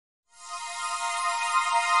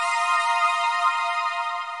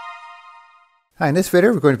Hi, in this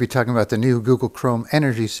video we're going to be talking about the new Google Chrome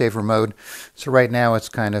Energy Saver mode. So right now it's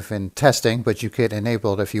kind of in testing, but you can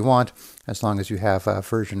enable it if you want, as long as you have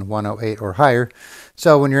version 108 or higher.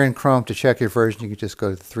 So when you're in Chrome, to check your version, you can just go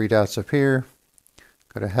to the three dots up here,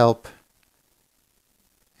 go to Help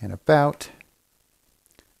and About.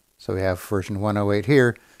 So we have version 108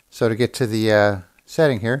 here. So to get to the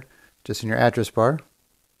setting here, just in your address bar,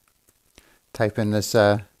 type in this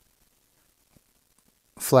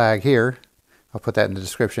flag here. I'll put that in the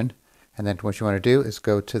description. And then what you want to do is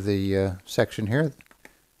go to the section here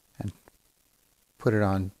and put it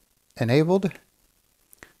on enabled.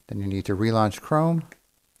 Then you need to relaunch Chrome.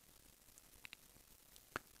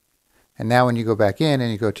 And now when you go back in and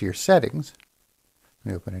you go to your settings,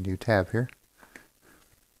 let me open a new tab here.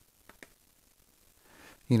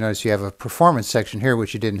 You notice you have a performance section here,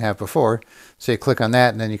 which you didn't have before. So you click on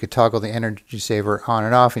that and then you can toggle the energy saver on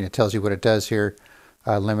and off, and it tells you what it does here.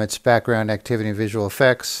 Limits background activity and visual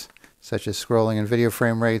effects, such as scrolling and video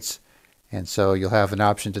frame rates. And so you'll have an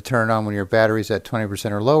option to turn it on when your battery's at 20%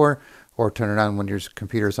 or lower, or turn it on when your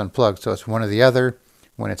computer's unplugged. So it's one or the other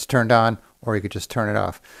when it's turned on, or you could just turn it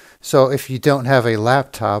off. So if you don't have a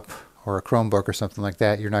laptop or a Chromebook or something like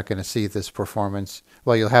that, you're not going to see this performance.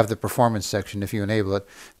 Well, you'll have the performance section if you enable it,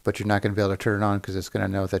 but you're not going to be able to turn it on because it's going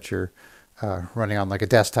to know that you're running on like a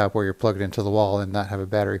desktop where you're plugged into the wall and not have a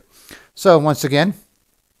battery. So once again,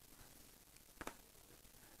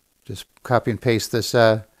 just copy and paste this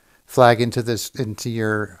flag into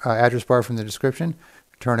your address bar from the description.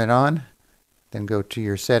 Turn it on, then go to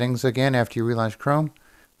your settings again after you relaunch Chrome.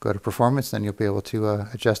 Go to performance, then you'll be able to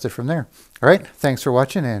adjust it from there. All right, thanks for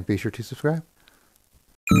watching, and be sure to subscribe.